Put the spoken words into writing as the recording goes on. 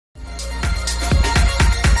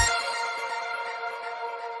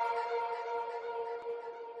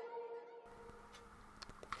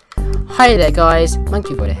Hi there guys,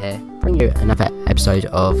 XxMonkeyRulerxX here, bringing you another episode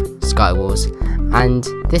of Skywars, and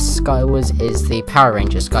this Skywars is the Power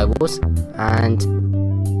Rangers Skywars, and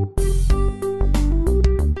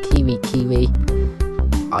Kiwi,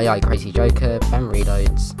 Crazy Joker, Ben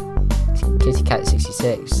Reloads, Kitty Cat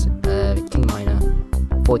 66, King Miner,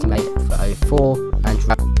 4804,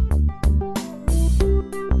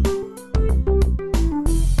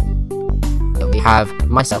 and we have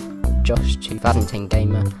myself, Josh, 2010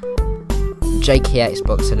 Gamer, JK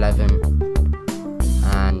Xbox 11,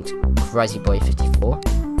 and Crazy Boy 54.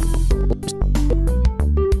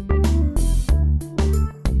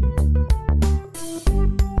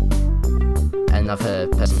 Another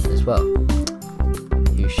person as well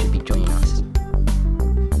who should be joining us.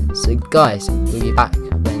 So guys, we'll be back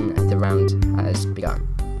when the round has begun.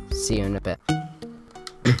 See you in a bit.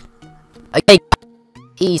 Okay,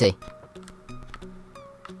 easy.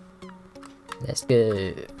 Let's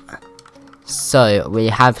go. So we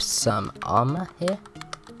have some armor here,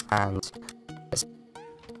 and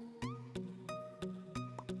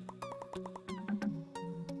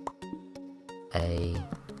a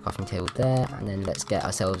crafting table there, and then let's get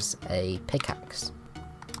ourselves a pickaxe.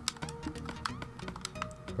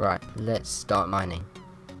 Right, let's start mining.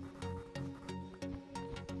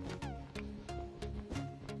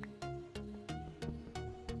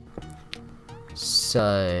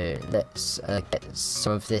 So let's get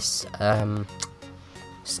some of this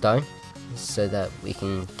stone so that we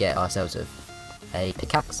can get ourselves a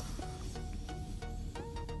pickaxe.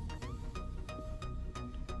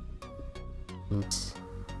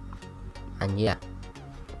 And yeah.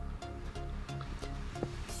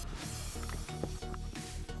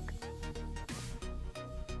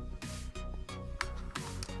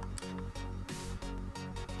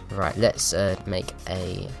 Right, let's make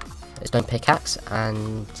a stone pickaxe,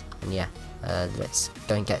 and yeah, let's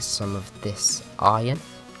go and get some of this iron.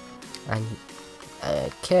 And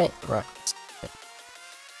okay, right.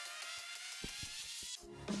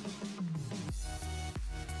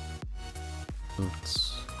 And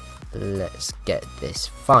let's get this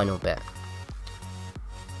final bit.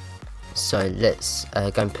 So let's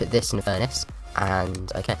go and put this in the furnace,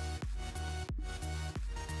 and okay.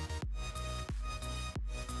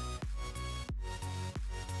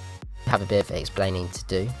 Have a bit of explaining to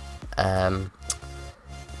do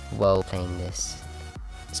while playing this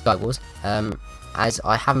Skywars, as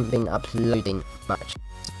I haven't been uploading much.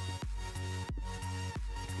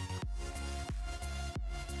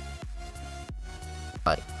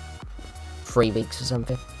 Like 3 weeks or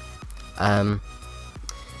something.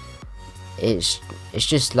 It's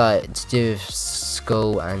just like to do with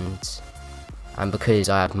school, and because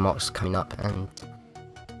I have mocks coming up, and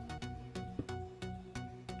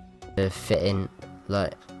to fit in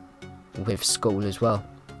like with school as well,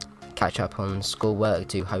 catch up on school work,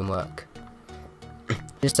 do homework,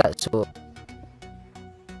 just that sort of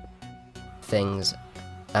things.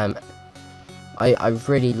 I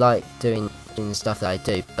really like doing the stuff that I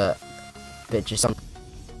do, but just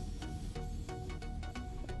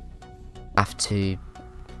have to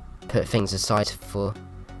put things aside for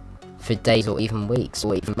days or even weeks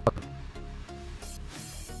or even months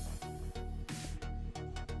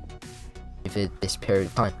over this period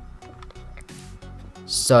of time.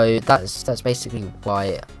 So that's basically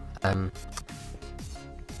why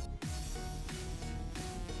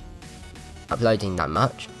uploading that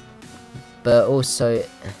much. But also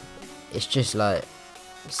it's just like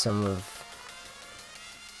some of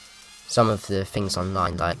the things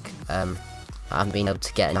online, like I haven't been able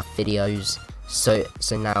to get enough videos, so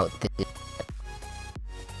now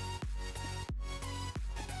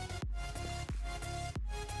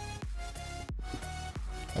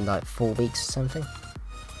in like 4 weeks or something.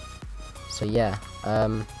 So yeah,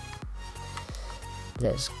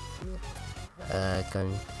 let's go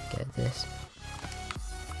and get this.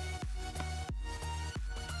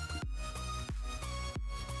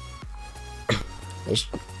 It's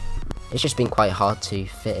just been quite hard to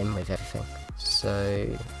fit in with everything. So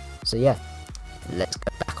yeah, let's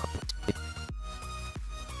go back on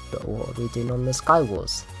to what are we doing on the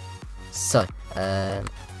Skywars. So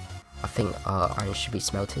I think our iron should be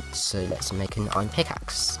smelted, so let's make an iron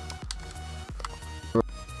pickaxe. Go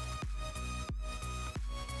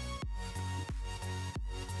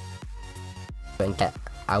and get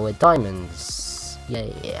our diamonds.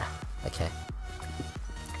 Yeah. Okay.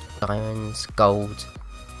 Diamonds, gold,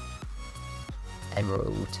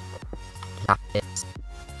 emerald, lapis,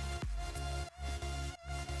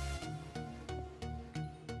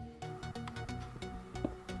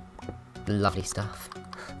 lovely stuff.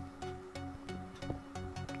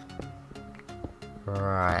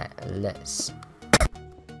 Right, let's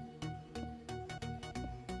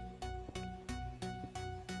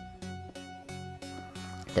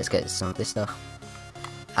get some of this stuff.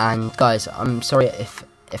 And guys, I'm sorry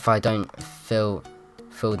if I don't feel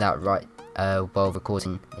that right while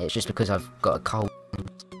recording. It's just because I've got a cold.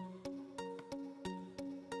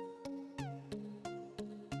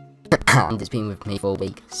 And it's been with me for a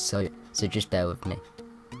week, so just bear with me.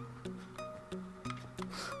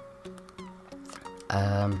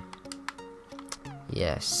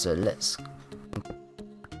 Yeah, so let's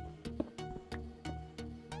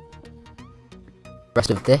rest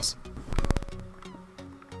of this.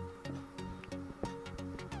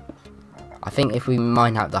 I think if we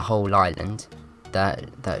mine out the whole island, that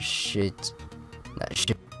should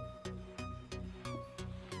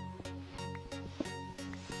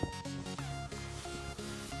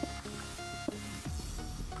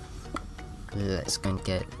let's go and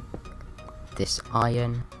get this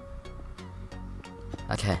iron.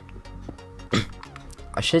 Okay.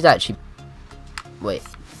 I should actually wait.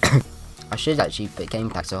 I should actually put game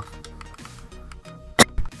packs off.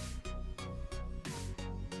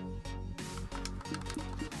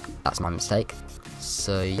 That's my mistake.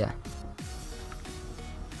 So yeah.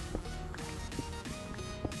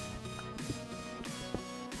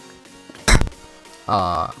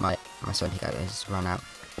 My stone pickaxe has run out.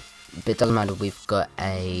 But it doesn't matter, we've got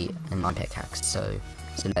a 9 pickaxe, so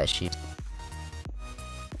let's shoot.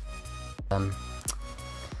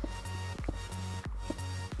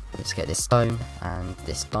 Let's get this stone and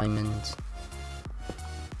this diamond.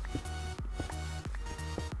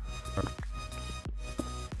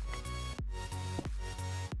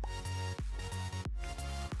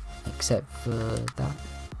 Except for that.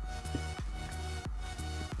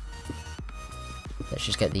 Let's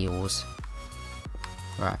just get the ores.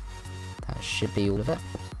 Right, that should be all of it.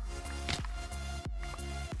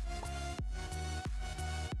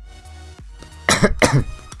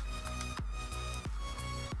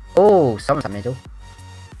 Oh, someone's at middle.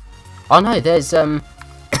 Oh no, there's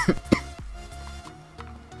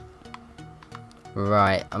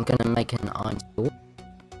Right, I'm gonna make an iron sword.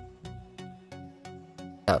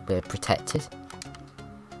 That we're protected.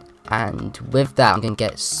 And with that, I'm gonna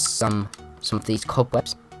get some of these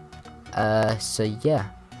cobwebs. So yeah,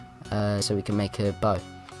 so we can make a bow.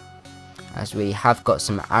 As we have got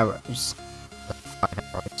some arrows, 5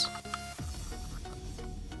 arrows.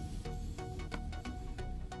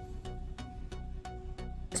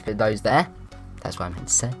 Let's put those there. That's what I meant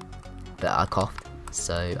to say, but I coughed.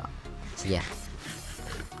 So yeah.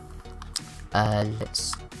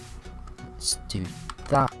 Let's do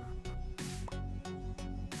that.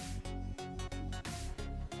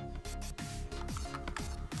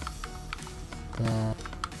 There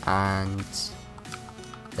and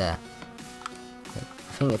there. I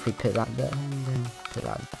think if we put that there and then put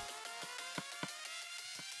that there.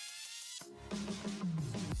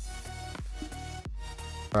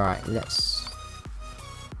 Right, let's.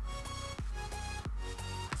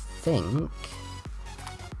 I think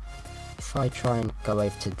if I try and go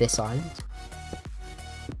over to this island.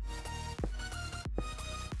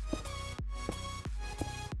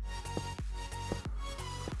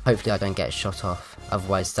 Hopefully I don't get shot off,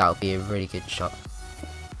 otherwise that would be a really good shot.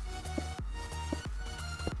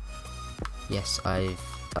 Yes, I've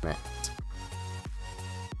done it.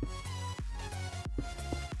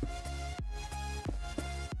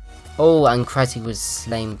 Oh, and Krazzy was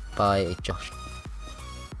slain by Josh.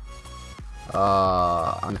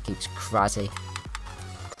 Oh, unlucky to Krazzy.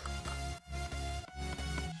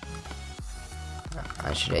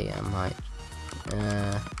 Actually, I might.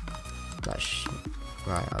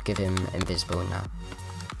 Right, I'll give him invisible now.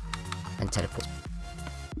 And teleport.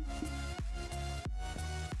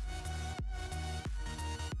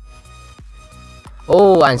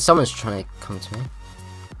 Oh, and someone's trying to come to me.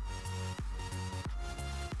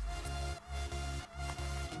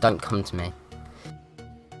 Don't come to me.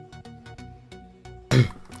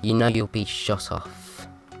 You know you'll be shot off.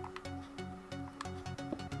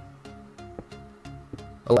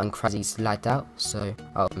 Oh, and Krazzy's lagged out, so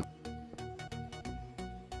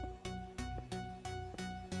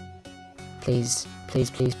please, please,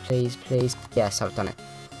 please, please, please. Yes, I've done it.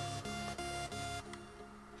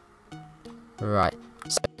 Right.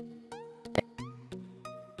 So,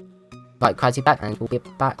 right, Krazzy back, and we'll be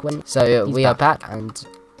back when. So we are back, and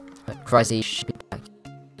Krazzy should be back.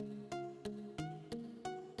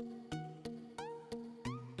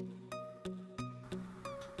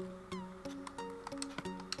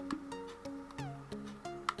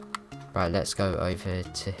 Right, let's go over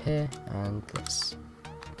to here, and let's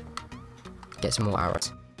get some more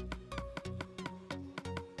arrows.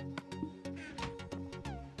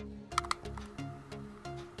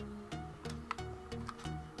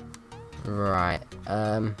 Right,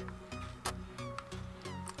 I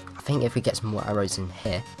think if we get some more arrows in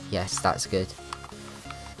here, yes, that's good.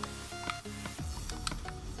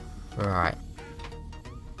 Right.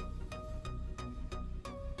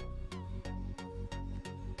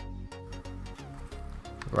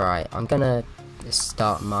 Right, I'm gonna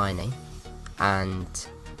start mining, and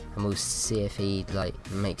we'll see if he like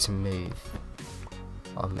makes a move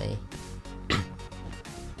on me.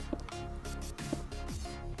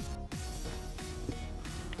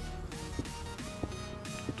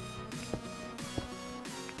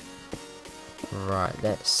 Right,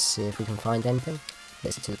 let's see if we can find anything.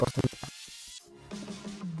 Let's get to the bottom.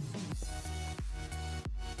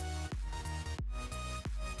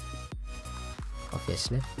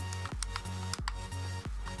 Obviously.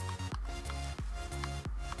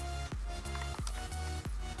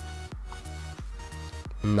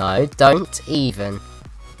 No, don't even.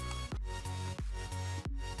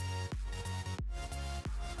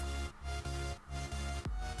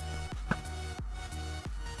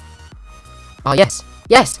 Oh, yes!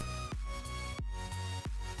 Yes!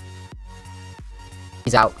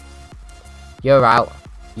 He's out. You're out.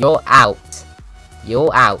 You're out.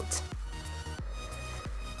 You're out.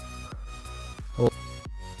 Oh.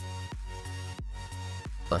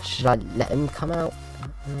 Should I let him come out?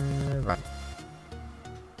 Right.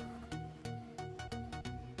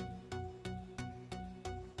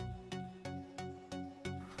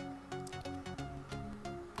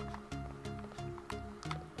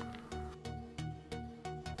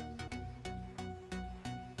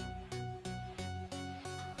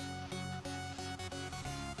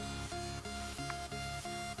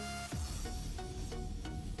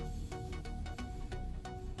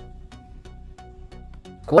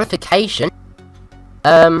 Qualification?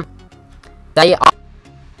 They are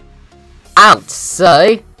out,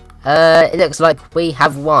 so it looks like we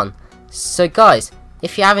have won. So guys,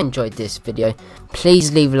 if you have enjoyed this video,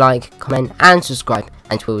 please leave a like, comment and subscribe,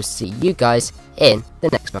 and we'll see you guys in the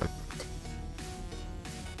next one.